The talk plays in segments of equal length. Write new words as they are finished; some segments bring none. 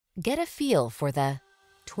Get a feel for the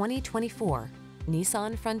 2024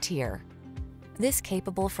 Nissan Frontier. This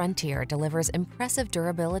capable Frontier delivers impressive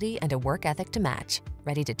durability and a work ethic to match.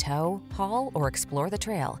 Ready to tow, haul, or explore the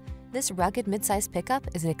trail, this rugged midsize pickup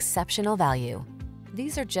is an exceptional value.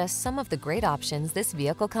 These are just some of the great options this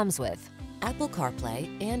vehicle comes with: Apple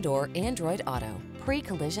CarPlay and/or Android Auto,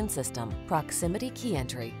 pre-collision system, proximity key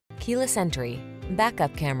entry, keyless entry,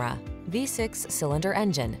 backup camera, V6 cylinder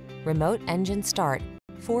engine, remote engine start,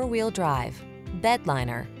 four-wheel drive, bed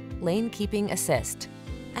liner, lane keeping assist.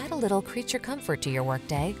 Add a little creature comfort to your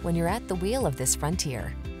workday when you're at the wheel of this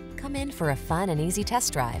Frontier. Come in for a fun and easy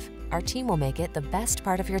test drive. Our team will make it the best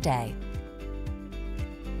part of your day.